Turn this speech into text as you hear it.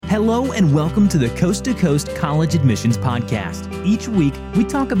Hello and welcome to the Coast to Coast College Admissions Podcast. Each week, we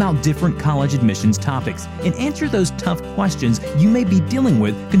talk about different college admissions topics and answer those tough questions you may be dealing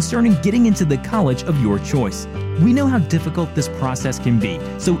with concerning getting into the college of your choice. We know how difficult this process can be,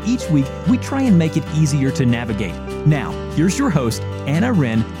 so each week we try and make it easier to navigate. Now, here's your host, Anna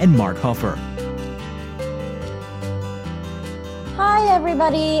Wren and Mark Hofer. Hi,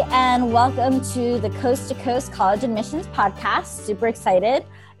 everybody, and welcome to the Coast to Coast College Admissions Podcast. Super excited.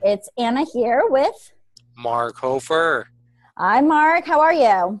 It's Anna here with Mark Hofer. Hi, Mark. How are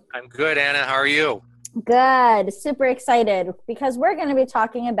you? I'm good, Anna. How are you? Good. Super excited because we're going to be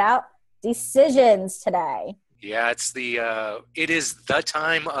talking about decisions today. Yeah, it is the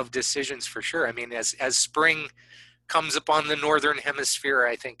time of decisions for sure. I mean, as spring comes upon the Northern Hemisphere,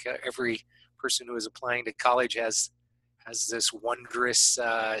 I think every person who is applying to college has this wondrous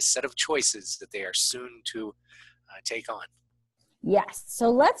set of choices that they are soon to take on. Yes.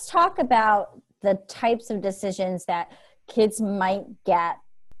 So let's talk about the types of decisions that kids might get,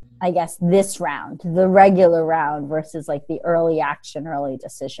 I guess, this round, the regular round versus like the early action, early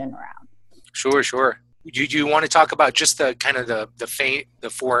decision round. Sure. Do you want to talk about just the kind of the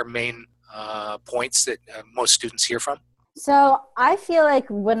four main points that most students hear from? So I feel like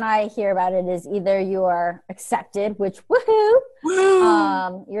when I hear about it is either you're accepted, which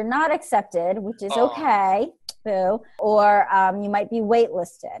woohoo, you're not accepted, which is okay, boo, or you might be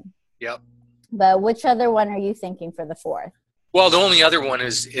waitlisted. Yep. But which other one are you thinking for the fourth? Well, the only other one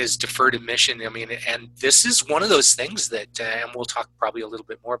is deferred admission. I mean, and this is one of those things that, and we'll talk probably a little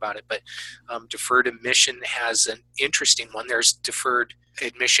bit more about it, but deferred admission has an interesting one. There's deferred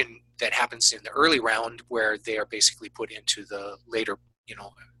admission that happens in the early round where they are basically put into the later,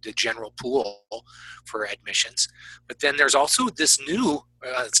 the general pool for admissions. But then there's also this new,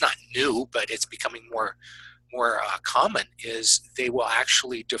 it's not new, but it's becoming more common, is they will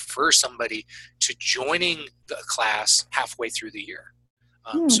actually defer somebody to joining the class halfway through the year.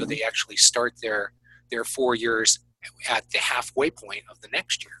 So they actually start their 4 years at the halfway point of the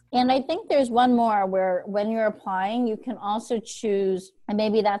next year. And I think there's one more where when you're applying, you can also choose, and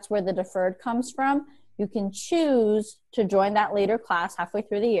maybe that's where the deferred comes from, you can choose to join that later class halfway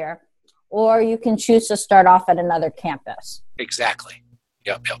through the year, or you can choose to start off at another campus. Exactly.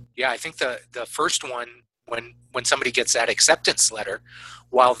 Yep. Yeah, I think the first one, when somebody gets that acceptance letter,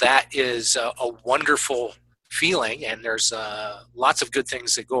 while that is a wonderful feeling, and there's lots of good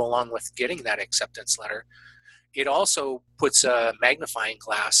things that go along with getting that acceptance letter, it also puts a magnifying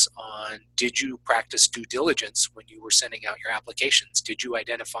glass on, did you practice due diligence when you were sending out your applications? Did you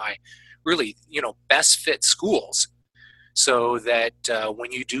identify really, best fit schools so that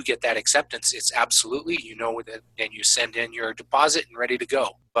when you do get that acceptance, it's absolutely, that then you send in your deposit and ready to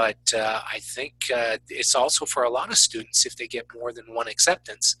go. But I think it's also for a lot of students, if they get more than one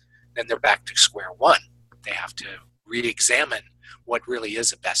acceptance, then they're back to square one. They have to re-examine what really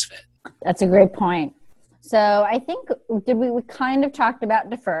is a best fit. That's a great point. So I think we kind of talked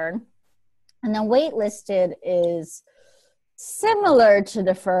about deferred, and then waitlisted is similar to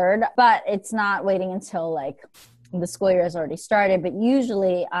deferred, but it's not waiting until like the school year has already started. But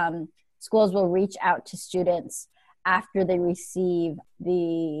usually schools will reach out to students after they receive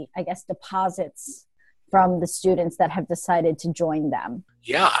the, deposits from the students that have decided to join them.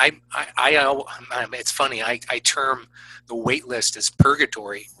 Yeah, it's funny. I term the wait list as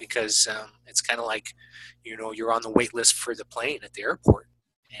purgatory because it's kind of like, you're on the wait list for the plane at the airport.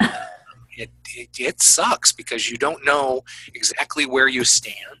 And it sucks because you don't know exactly where you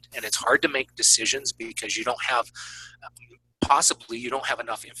stand, and it's hard to make decisions because you don't have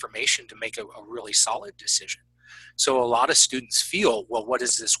enough information to make a really solid decision. So a lot of students feel, well, what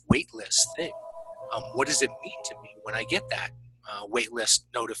is this wait list thing? What does it mean to me when I get that waitlist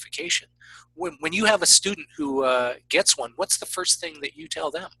notification? When you have a student who gets one, what's the first thing that you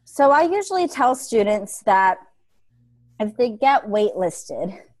tell them? So I usually tell students that if they get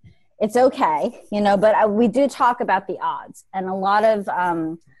waitlisted, it's okay, but we do talk about the odds. And a lot of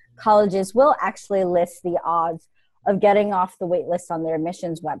colleges will actually list the odds of getting off the waitlist on their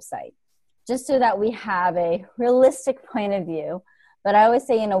admissions website, just so that we have a realistic point of view. But I always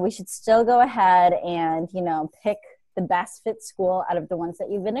say, we should still go ahead and, pick the best fit school out of the ones that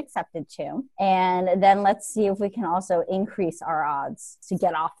you've been accepted to. And then let's see if we can also increase our odds to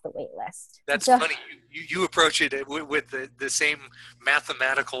get off the wait list. That's funny. You approach it with the same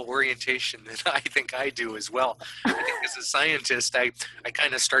mathematical orientation that I think I do as well. I think as a scientist, I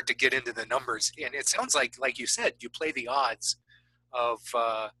kind of start to get into the numbers. And it sounds like you said, you play the odds of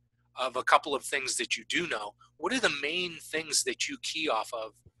a couple of things that you do know. What are the main things that you key off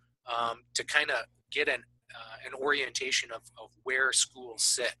of to kind of get an orientation of where schools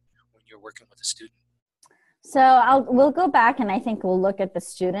sit when you're working with a student? So we'll go back and I think we'll look at the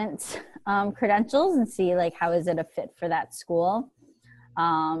students' credentials and see like how is it a fit for that school.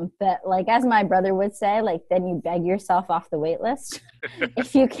 But like as my brother would say, like then you beg yourself off the wait list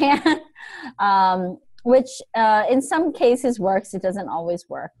if you can, which in some cases works. It doesn't always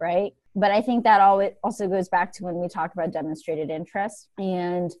work, right? But I think that also goes back to when we talk about demonstrated interest,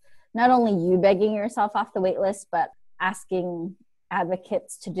 and not only you begging yourself off the wait list, but asking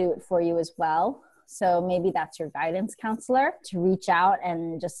advocates to do it for you as well. So maybe that's your guidance counselor to reach out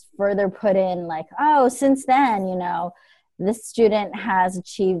and just further put in like, oh, since then, you know, this student has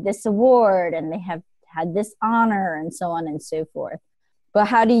achieved this award and they have had this honor and so on and so forth. But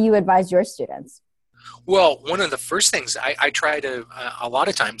how do you advise your students? Well, one of the first things I try to, a lot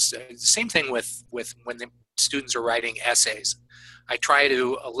of times, same thing with when the students are writing essays, I try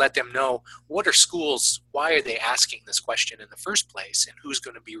to let them know what are schools, why are they asking this question in the first place, and who's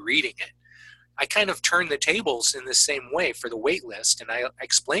going to be reading it. I kind of turn the tables in the same way for the wait list, and I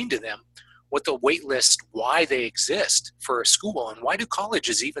explain to them what the wait list, why they exist for a school, and why do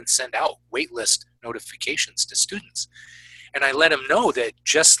colleges even send out wait list notifications to students. And I let them know that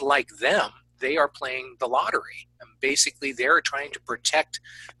just like them, they are playing the lottery. And basically, they're trying to protect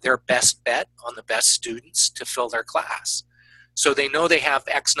their best bet on the best students to fill their class. So they know they have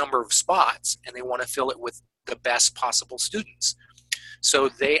X number of spots, and they want to fill it with the best possible students. So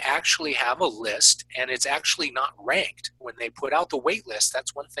they actually have a list, and it's actually not ranked. When they put out the wait list,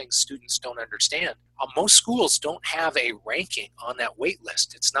 that's one thing students don't understand. Most schools don't have a ranking on that wait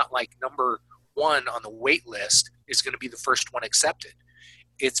list. It's not like number one on the wait list is going to be the first one accepted.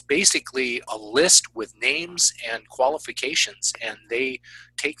 It's basically a list with names and qualifications, and they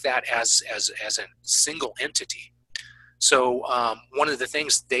take that as a single entity. So one of the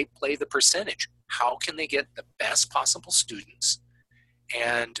things, they play the percentage. How can they get the best possible students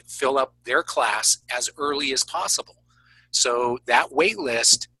and fill up their class as early as possible? So that wait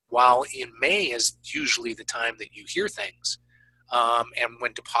list, while in May is usually the time that you hear things, and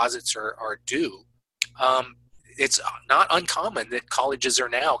when deposits are due, it's not uncommon that colleges are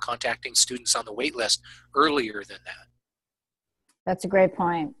now contacting students on the wait list earlier than that. That's a great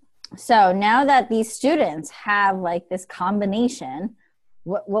point. So now that these students have like this combination,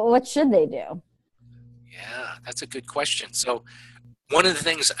 what should they do? Yeah, that's a good question. So one of the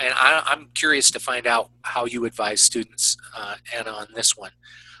things, and I'm curious to find out how you advise students, Anna, on this one.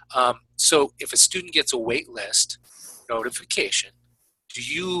 So if a student gets a wait list notification, do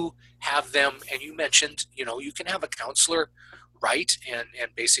you have them, and you mentioned, you know, you can have a counselor write and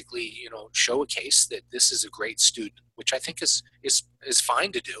basically, you know, show a case that this is a great student, which I think is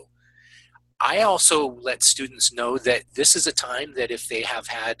fine to do. I also let students know that this is a time that if they have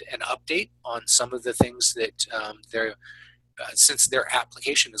had an update on some of the things that since their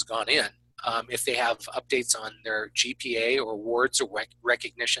application has gone in, if they have updates on their GPA or awards or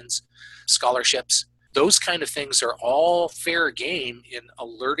recognitions, scholarships, those kind of things are all fair game in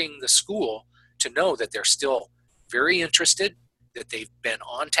alerting the school to know that they're still very interested, that they've been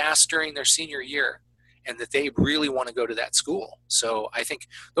on task during their senior year, and that they really want to go to that school. So I think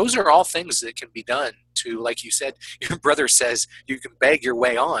those are all things that can be done to, like you said, your brother says, you can beg your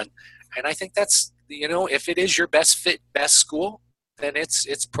way on. And I think that's, you know, if it is your best fit, best school, then it's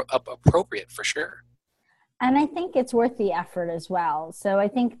appropriate for sure. And I think it's worth the effort as well. So I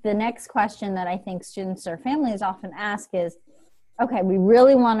think the next question that I think students or families often ask is, okay, we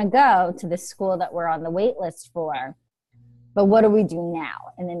really want to go to the school that we're on the wait list for, but what do we do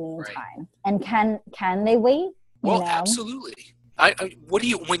now in the meantime? Right. And can they wait? Well, absolutely. What do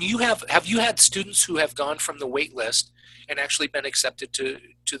you, when you have you had students who have gone from the wait list and actually been accepted to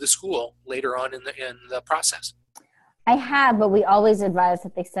the school later on in the process? I have, but we always advise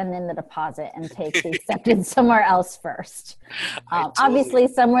that they send in the deposit and take the acceptance somewhere else first. Obviously,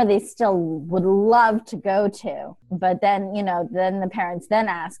 somewhere they still would love to go to, but then, you know, then the parents then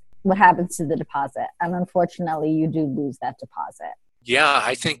ask, what happens to the deposit? And unfortunately, you do lose that deposit. Yeah,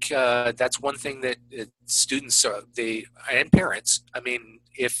 I think that's one thing that students and parents, I mean,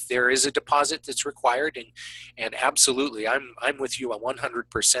 if there is a deposit that's required, and absolutely, I'm with you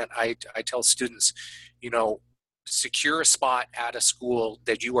 100%. I tell students, you know, secure a spot at a school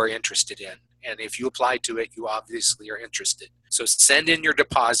that you are interested in. And if you apply to it, you obviously are interested. So send in your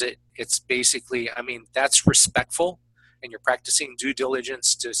deposit. It's basically, I mean, that's respectful, and you're practicing due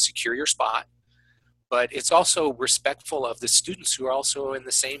diligence to secure your spot. But it's also respectful of the students who are also in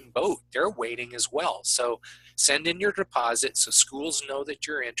the same boat. They're waiting as well. So send in your deposit so schools know that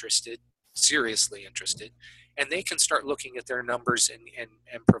you're interested, seriously interested. and they can start looking at their numbers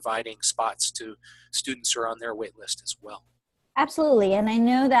and providing spots to students who are on their wait list as well. Absolutely. And I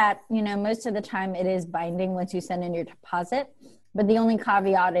know that, most of the time it is binding once you send in your deposit, but the only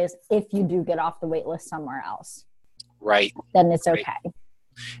caveat is if you do get off the wait list somewhere else. Right. Then it's right.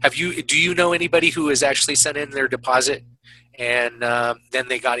 Okay. Do you know anybody who has actually sent in their deposit and then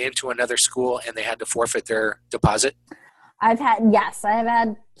they got into another school and they had to forfeit their deposit? I've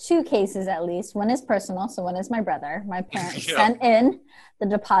had 2 cases at least. One is personal, so one is my brother. My parents sent in the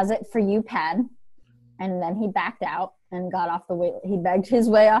deposit for UPenn, and then he backed out and got off the wait. He begged his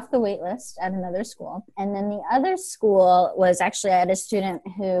way off the wait list at another school. And then the other school was actually, I had a student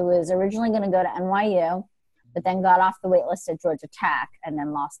who was originally going to go to NYU, but then got off the wait list at Georgia Tech and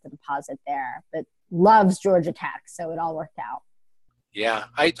then lost the deposit there, but loves Georgia Tech, so it all worked out. Yeah,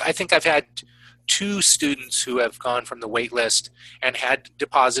 I think I've had 2 students who have gone from the wait list and had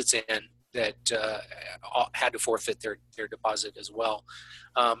deposits in that had to forfeit their deposit as well.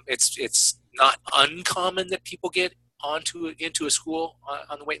 It's not uncommon that people get into a school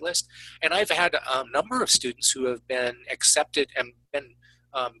on the wait list, and I've had a number of students who have been accepted and been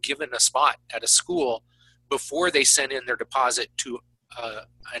given a spot at a school before they sent in their deposit to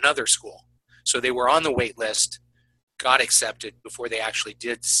another school. So they were on the wait list, got accepted before they actually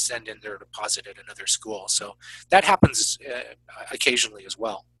did send in their deposit at another school. So that happens occasionally as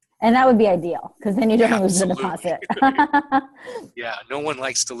well. And that would be ideal, because then you don't lose the deposit. Yeah, no one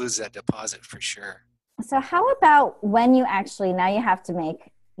likes to lose that deposit for sure. So how about when you actually, now you have to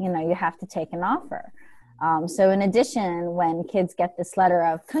make, you have to take an offer. So in addition, when kids get this letter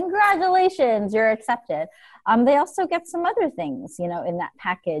of congratulations, you're accepted, they also get some other things, in that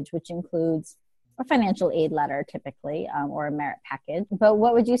package, which includes a financial aid letter typically, or a merit package. But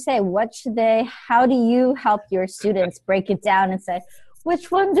what would you say? How do you help your students break it down and say,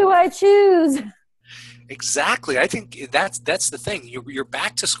 which one do I choose? Exactly. I think that's the thing. You're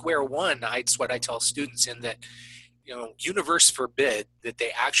back to square one. It's what I tell students, in that, universe forbid that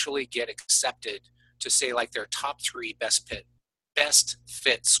they actually get accepted to say like their top 3 best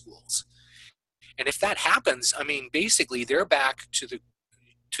fit schools. And if that happens, I mean, basically they're back to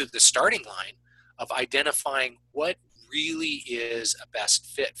the starting line of identifying what really is a best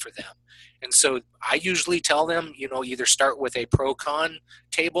fit for them. And so I usually tell them, either start with a pro-con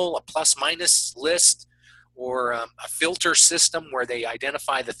table, a plus-minus list, or a filter system where they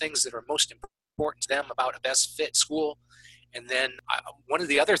identify the things that are most important to them about a best fit school. And then one of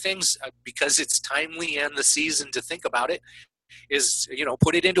the other things, because it's timely and the season to think about it, is,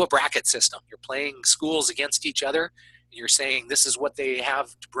 put it into a bracket system. You're playing schools against each other. You're saying this is what they have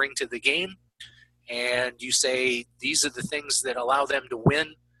to bring to the game. And you say these are the things that allow them to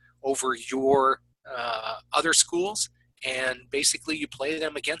win over your other schools. And basically you play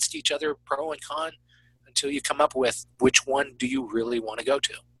them against each other, pro and con, until you come up with which one do you really want to go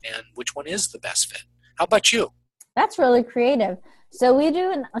to and which one is the best fit. How about you? That's really creative. So we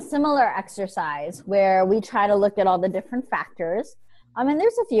do a similar exercise where we try to look at all the different factors. And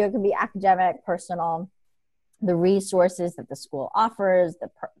there's a few. It could be academic, personal, the resources that the school offers,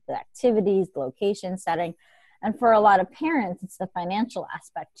 the activities, the location, setting. And for a lot of parents, it's the financial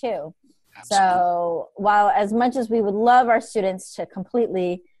aspect too. Absolutely. So while as much as we would love our students to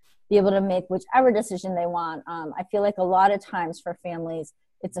completely be able to make whichever decision they want, I feel like a lot of times for families,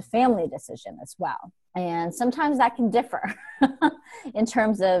 it's a family decision as well. And sometimes that can differ in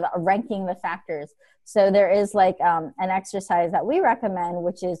terms of ranking the factors. So there is like an exercise that we recommend,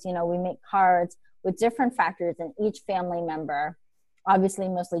 which is, we make cards with different factors, and each family member, obviously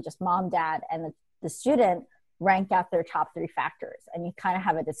mostly just mom, dad, and the student, rank out their top 3 factors. And you kind of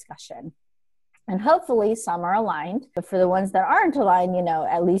have a discussion. And hopefully some are aligned. But for the ones that aren't aligned,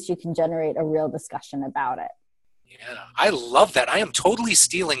 at least you can generate a real discussion about it. Yeah, I love that. I am totally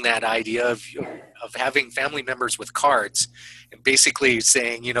stealing that idea of having family members with cards and basically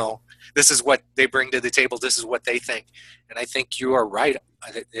saying, this is what they bring to the table, this is what they think. And I think you are right.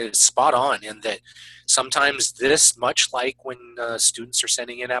 It is spot on in that sometimes this, much like when students are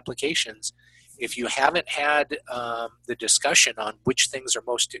sending in applications, if you haven't had the discussion on which things are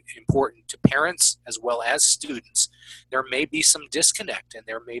most important to parents as well as students, there may be some disconnect and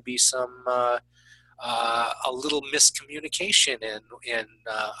there may be some a little miscommunication, and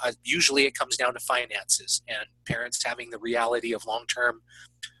usually it comes down to finances and parents having the reality of long-term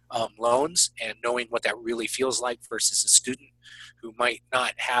loans and knowing what that really feels like versus a student who might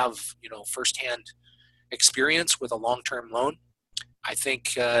not have firsthand experience with a long-term loan. I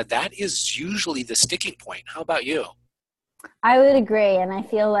think that is usually the sticking point. How about you? I would agree, and I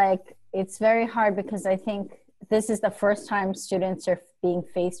feel like it's very hard because I think this is the first time students are being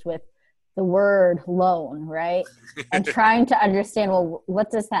faced with the word loan, right? And trying to understand, well,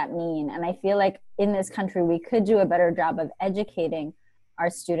 what does that mean? And I feel like in this country, we could do a better job of educating our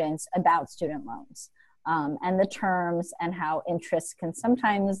students about student loans, and the terms and how interest can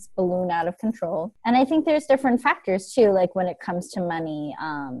sometimes balloon out of control. And I think there's different factors too, like when it comes to money,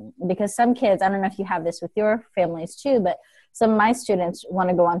 because some kids, I don't know if you have this with your families too, but some of my students want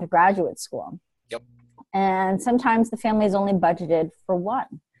to go on to graduate school. Yep. And sometimes the family is only budgeted for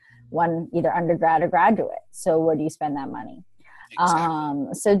one either undergrad or graduate. So where do you spend that money?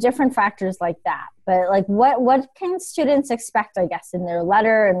 Exactly. So different factors like that. But like what can students expect, I guess, in their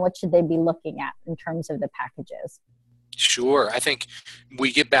letter, and what should they be looking at in terms of the packages? Sure. I think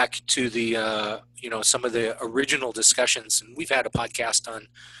we get back to the, some of the original discussions, and we've had a podcast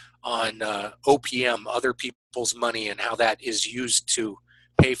on OPM, other people's money, and how that is used to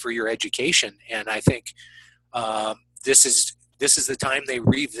pay for your education. And I think this is the time they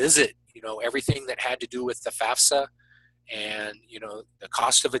revisit, everything that had to do with the FAFSA and, the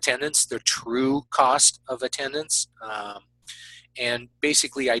cost of attendance, the true cost of attendance, and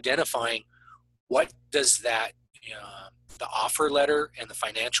basically identifying what does that, the offer letter and the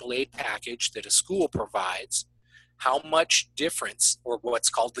financial aid package that a school provides, how much difference, or what's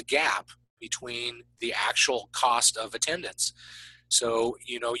called the gap, between the actual cost of attendance. So,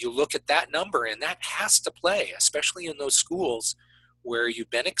 you look at that number, and that has to play, especially in those schools where you've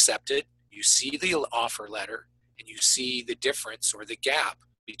been accepted, you see the offer letter, and you see the difference or the gap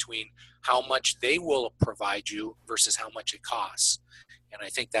between how much they will provide you versus how much it costs. And I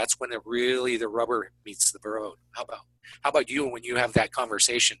think that's when the rubber meets the road. How about you when you have that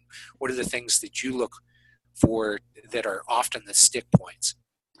conversation? What are the things that you look for that are often the stick points?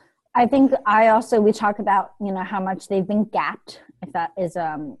 I think we talk about, how much they've been gapped. If that is,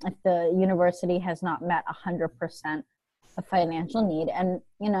 if the university has not met 100% of financial need. And,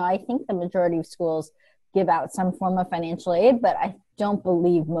 I think the majority of schools give out some form of financial aid, but I don't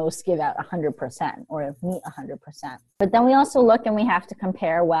believe most give out 100% or meet 100%. But then we also look and we have to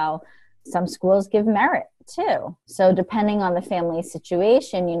compare, well, some schools give merit too. So depending on the family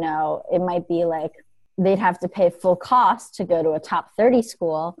situation, it might be like they'd have to pay full cost to go to a top 30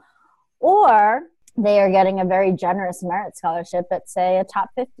 school, or they are getting a very generous merit scholarship at, say, a top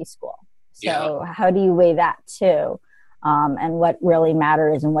 50 school. So How do you weigh that too? And what really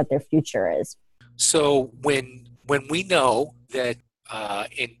matters and what their future is. So when we know that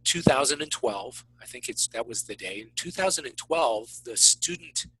in 2012, I think that was the day, in 2012, the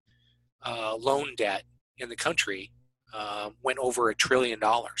student loan debt in the country went over $1 trillion.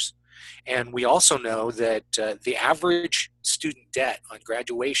 And we also know that the average student debt on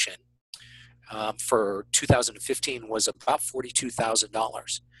graduation for 2015 was about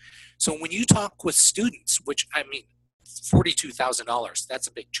 $42,000. So when you talk with students, which I mean, $42,000, that's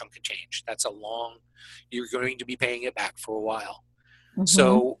a big chunk of change. You're going to be paying it back for a while. Mm-hmm.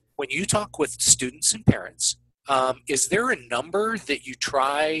 So when you talk with students and parents, is there a number that you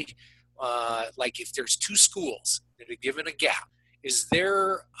try, like if there's two schools that are given a gap, is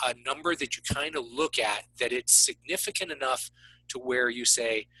there a number that you kind of look at that it's significant enough to where you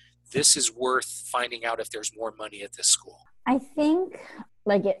say, this is worth finding out if there's more money at this school? I think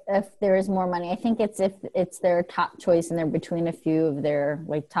if there is more money, I think it's if it's their top choice and they're between a few of their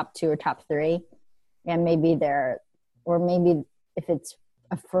top 2 or top 3, and maybe if it's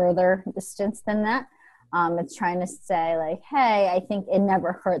a further distance than that, it's trying to say hey, I think it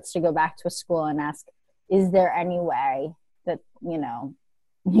never hurts to go back to a school and ask, is there any way that,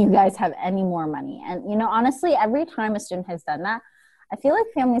 you guys have any more money? And, honestly, every time a student has done that, I feel like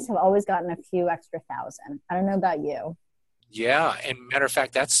families have always gotten a few extra thousand. I don't know about you. Yeah, and matter of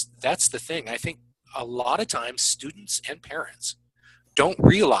fact, that's the thing. I think a lot of times students and parents don't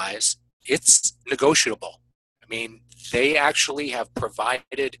realize it's negotiable. I mean, they actually have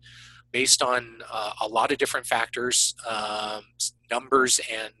provided, based on a lot of different factors, numbers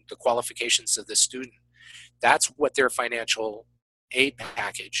and the qualifications of the student. That's what their financial aid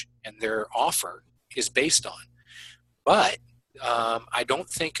package and their offer is based on. But I don't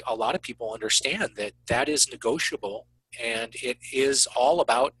think a lot of people understand that is negotiable. And it is all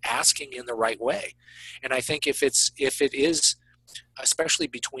about asking in the right way. And I think if it is, especially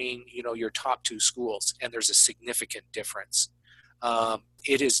between, your top 2 schools, and there's a significant difference,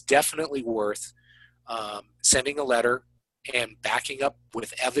 it is definitely worth sending a letter and backing up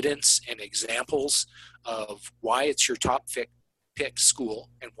with evidence and examples of why it's your top pick school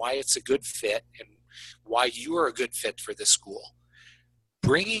and why it's a good fit and why you are a good fit for this school.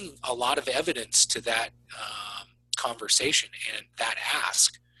 Bringing a lot of evidence to that conversation and that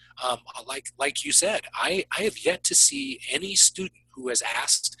ask. Like you said, I have yet to see any student who who has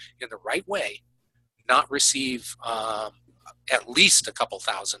asked in the right way not receive at least a couple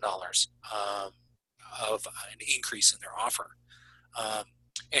 $1,000s of an increase in their offer.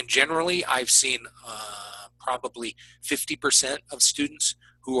 And generally, I've seen probably 50% of students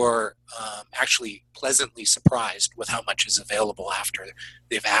who are actually pleasantly surprised with how much is available after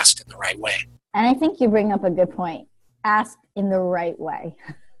they've asked in the right way. And I think you bring up a good point. Ask in the right way.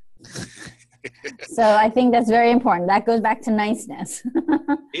 So I think that's very important. That goes back to niceness.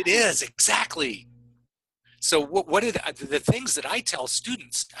 It is, exactly. So what did the things that I tell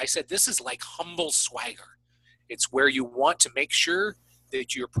students, I said, this is like humble swagger. It's where you want to make sure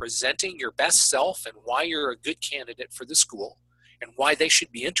that you're presenting your best self and why you're a good candidate for the school and why they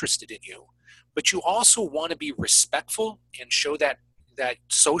should be interested in you. But you also want to be respectful and show that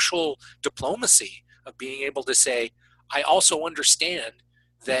social diplomacy of being able to say, I also understand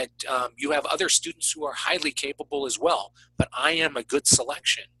that you have other students who are highly capable as well, but I am a good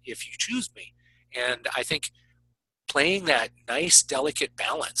selection if you choose me. And I think playing that nice, delicate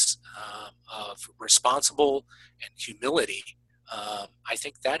balance of responsible and humility, I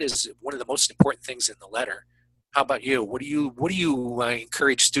think that is one of the most important things in the letter. How about you? What do you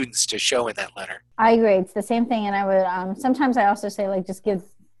encourage students to show in that letter? I agree. It's the same thing. And I would sometimes I also say, like, just give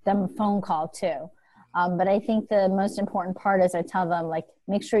them a phone call too. But I think the most important part is I tell them, like,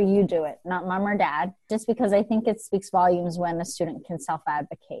 make sure you do it, not mom or dad, just because I think it speaks volumes when a student can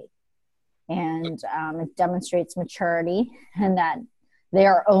self-advocate. And it demonstrates maturity and that they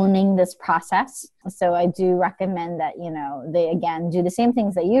are owning this process. So I do recommend that, they, again, do the same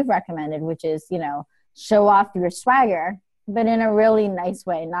things that you've recommended, which is, show off your swagger, but in a really nice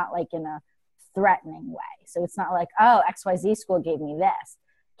way, not like in a threatening way. So it's not like, oh, XYZ school gave me this.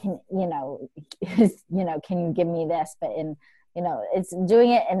 Can you give me this? But it's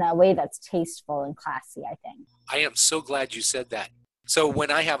doing it in a way that's tasteful and classy, I think. I am so glad you said that. So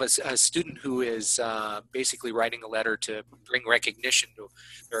when I have a student who is basically writing a letter to bring recognition to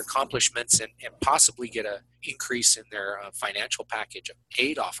their accomplishments and possibly get an increase in their financial package of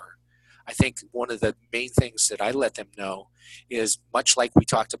aid offer, I think one of the main things that I let them know is, much like we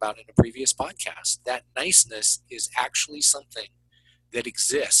talked about in a previous podcast, that niceness is actually something that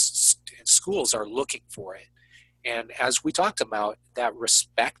exists and schools are looking for it. And as we talked about, that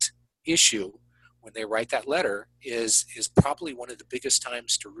respect issue when they write that letter is probably one of the biggest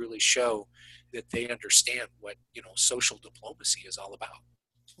times to really show that they understand what social diplomacy is all about.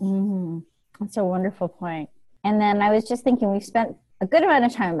 Mm-hmm. That's a wonderful point. And then I was just thinking, we've spent a good amount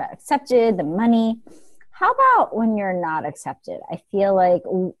of time about accepted, the money. How about when you're not accepted? I feel like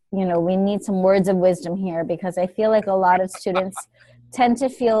we need some words of wisdom here, because I feel like a lot of students tend to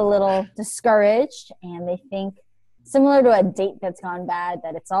feel a little discouraged, and they think, similar to a date that's gone bad,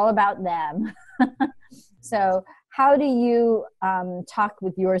 that it's all about them. So how do you talk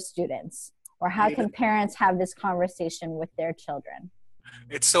with your students, or how can parents have this conversation with their children?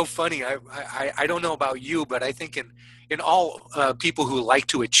 It's so funny. I don't know about you, but I think in all people who like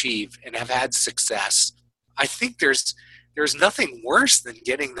to achieve and have had success, I think there's nothing worse than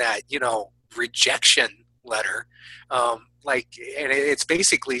getting that, rejection letter. And it's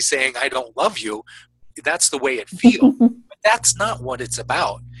basically saying, I don't love you. That's the way it feels. But that's not what it's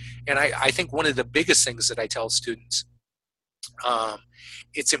about. And I think one of the biggest things that I tell students,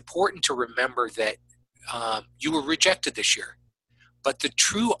 it's important to remember that you were rejected this year. But the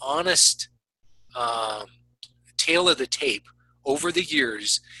true, honest tale of the tape over the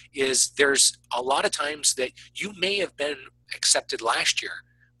years is there's a lot of times that you may have been accepted last year,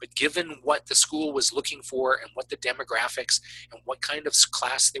 but given what the school was looking for and what the demographics and what kind of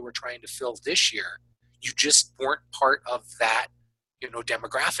class they were trying to fill this year, you just weren't part of that,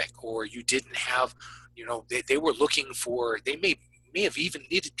 demographic, or you didn't have, they were looking for, they may have even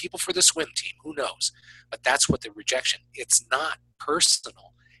needed people for the swim team, who knows? But that's what the rejection, it's not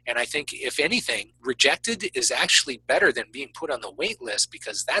personal. And I think, if anything, rejected is actually better than being put on the wait list,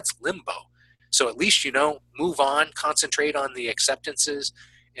 because that's limbo. So at least, move on, concentrate on the acceptances,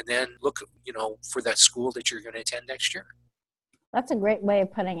 and then look, for that school that you're going to attend next year. That's a great way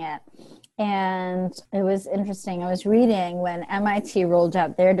of putting it. And it was interesting. I was reading when MIT rolled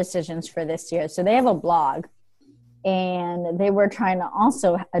out their decisions for this year. So they have a blog, and they were trying to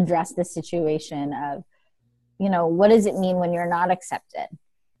also address the situation of, what does it mean when you're not accepted?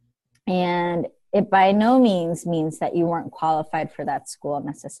 And it by no means means that you weren't qualified for that school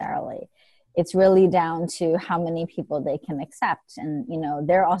necessarily. It's really down to how many people they can accept. And,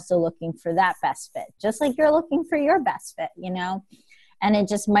 they're also looking for that best fit, just like you're looking for your best fit, and it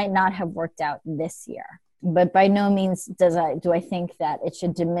just might not have worked out this year. But by no means do I think that it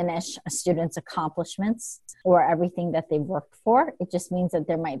should diminish a student's accomplishments or everything that they've worked for. It just means that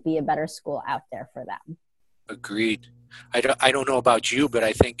there might be a better school out there for them. Agreed. I don't know about you, but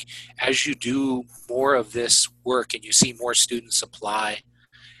I think as you do more of this work and you see more students apply,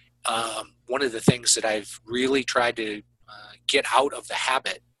 one of the things that I've really tried to get out of the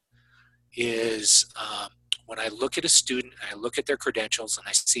habit is when I look at a student and I look at their credentials and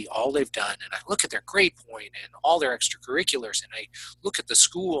I see all they've done and I look at their grade point and all their extracurriculars and I look at the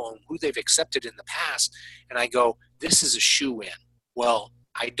school and who they've accepted in the past and I go, this is a shoe-in. Well,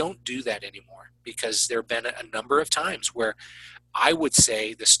 I don't do that anymore because there have been a number of times where I would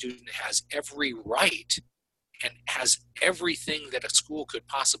say the student has every right and has everything that a school could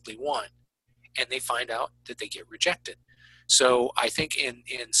possibly want, and they find out that they get rejected. So I think in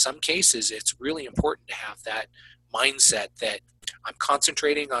some cases, it's really important to have that mindset that I'm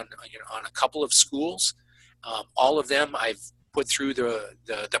concentrating on a couple of schools. All of them I've put through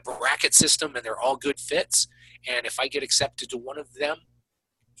the bracket system, and they're all good fits. And if I get accepted to one of them,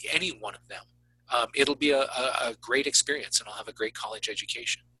 any one of them, it'll be a great experience, and I'll have a great college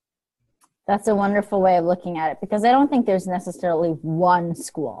education. That's a wonderful way of looking at it, because I don't think there's necessarily one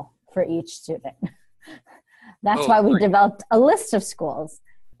school for each student. That's why we developed a list of schools.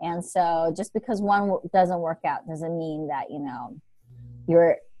 And so just because one doesn't work out doesn't mean that,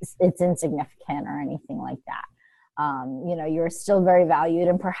 it's insignificant or anything like that. You're still very valued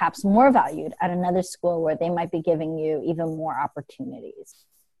and perhaps more valued at another school where they might be giving you even more opportunities.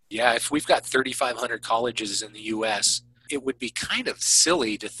 Yeah, if we've got 3,500 colleges in the U.S., it would be kind of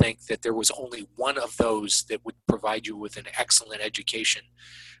silly to think that there was only one of those that would provide you with an excellent education,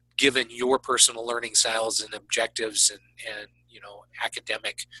 given your personal learning styles and objectives and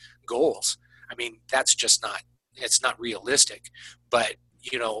academic goals. I mean, that's just it's not realistic. But,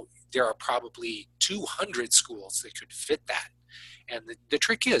 there are probably 200 schools that could fit that. And the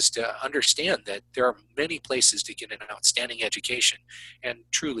trick is to understand that there are many places to get an outstanding education, and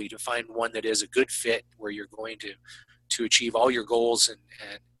truly to find one that is a good fit where you're going to achieve all your goals and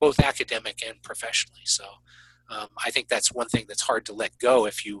both academic and professionally. So I think that's one thing that's hard to let go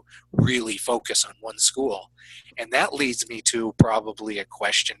if you really focus on one school. And that leads me to probably a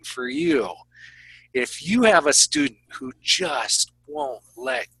question for you. If you have a student who just won't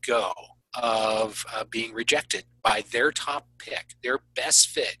let go of being rejected by their top pick, their best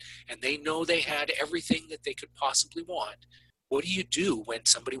fit, and they know they had everything that they could possibly want, what do you do when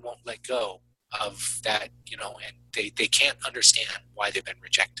somebody won't let go of that, and they can't understand why they've been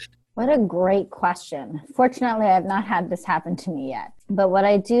rejected? What a great question. Fortunately, I have not had this happen to me yet. But what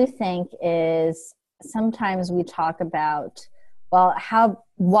I do think is sometimes we talk about, well,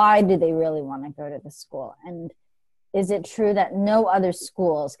 why do they really want to go to the school? And is it true that no other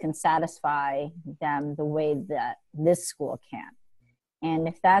schools can satisfy them the way that this school can? And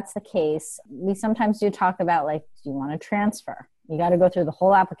if that's the case, we sometimes do talk about, do you want to transfer? You got to go through the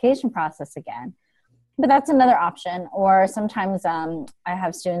whole application process again. But that's another option. Or sometimes I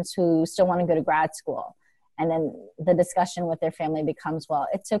have students who still want to go to grad school. And then the discussion with their family becomes, well,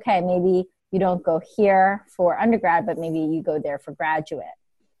 it's okay. Maybe you don't go here for undergrad, but maybe you go there for graduate.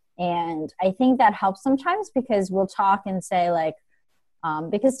 And I think that helps sometimes because we'll talk and say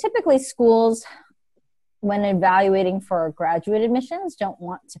because typically schools, when evaluating for graduate admissions, don't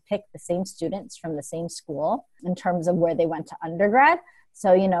want to pick the same students from the same school in terms of where they went to undergrad.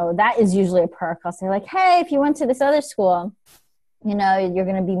 So, that is usually a perk. I'll say hey, if you went to this other school, you're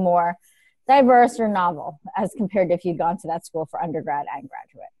going to be more diverse or novel as compared to if you'd gone to that school for undergrad and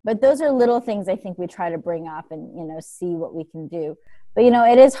graduate. But those are little things I think we try to bring up and, see what we can do. But,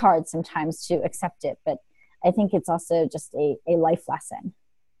 it is hard sometimes to accept it. But I think it's also just a life lesson.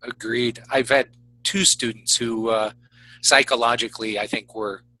 Agreed. I've had two students who psychologically, I think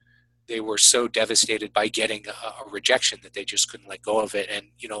they were so devastated by getting a rejection that they just couldn't let go of it. And,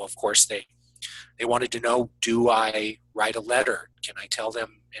 of course, they wanted to know, do I write a letter? Can I tell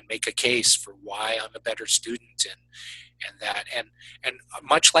them and make a case for why I'm a better student and that? And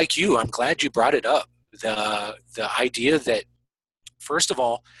much like you, I'm glad you brought it up. The idea that, first of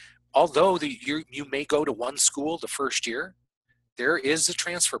all, although you may go to one school the first year, there is a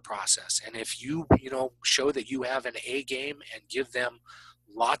transfer process. And if you show that you have an A game and give them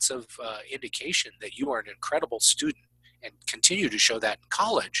lots of indication that you are an incredible student and continue to show that in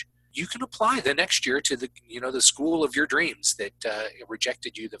college, you can apply the next year to the school of your dreams that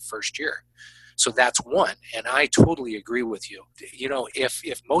rejected you the first year. So that's one. And I totally agree with you.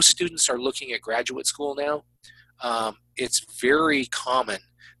 If most students are looking at graduate school now, it's very common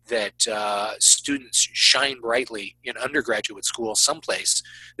that students shine brightly in undergraduate school someplace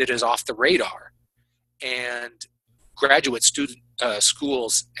that is off the radar. and graduate student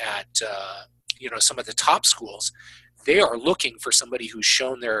schools at some of the top schools, they are looking for somebody who's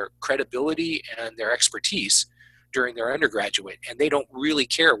shown their credibility and their expertise during their undergraduate, and they don't really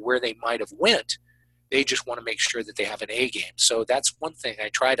care where they might have went. They just want to make sure that they have an A game. So that's one thing I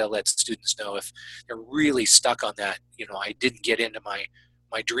try to let students know if they're really stuck on that. I didn't get into my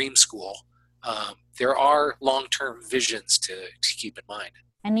dream school. There are long-term visions to keep in mind.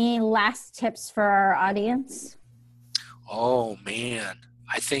 Any last tips for our audience? Oh, man.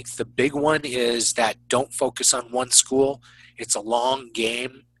 I think the big one is that don't focus on one school. It's a long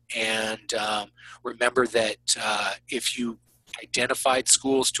game. And remember that if you identified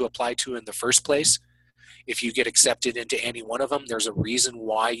schools to apply to in the first place, if you get accepted into any one of them, there's a reason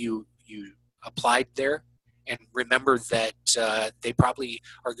why you applied there. And remember that they probably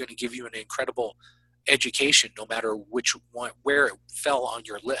are going to give you an incredible education no matter which one, where it fell on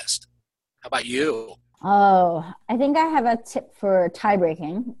your list. How about you? Oh, I think I have a tip for tie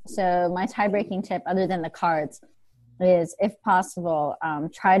breaking. So my tie breaking tip, other than the cards, is if possible,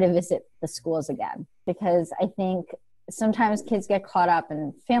 try to visit the schools again. Because I think sometimes kids get caught up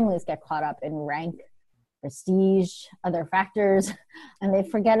and families get caught up in rank, prestige, other factors, and they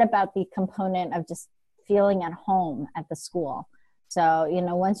forget about the component of just feeling at home at the school. So,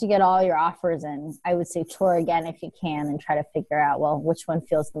 once you get all your offers in, I would say tour again if you can and try to figure out, which one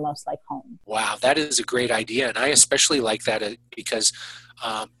feels the most like home. Wow, that is a great idea. And I especially like that because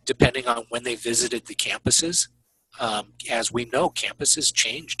depending on when they visited the campuses, as we know, campuses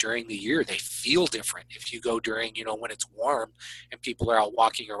change during the year. They feel different. If you go during, when it's warm and people are out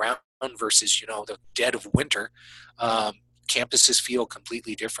walking around versus, the dead of winter, campuses feel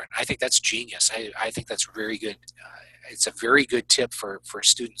completely different. I think that's genius. I think that's very good. It's a very good tip for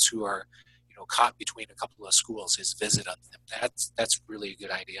students who are, caught between a couple of schools is visit them. That's really a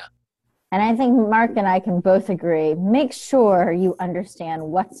good idea. And I think Mark and I can both agree, make sure you understand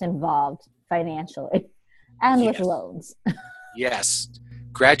what's involved financially and with loans. Yes.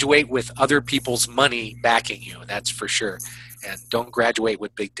 Graduate with other people's money backing you. That's for sure. And don't graduate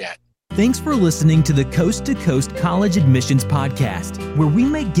with big debt. Thanks for listening to the Coast to Coast College Admissions Podcast, where we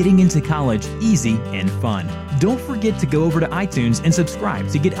make getting into college easy and fun. Don't forget to go over to iTunes and subscribe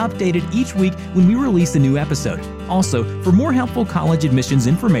to get updated each week when we release a new episode. Also, for more helpful college admissions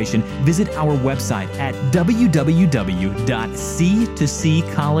information, visit our website at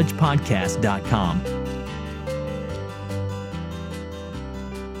www.c2ccollegepodcast.com.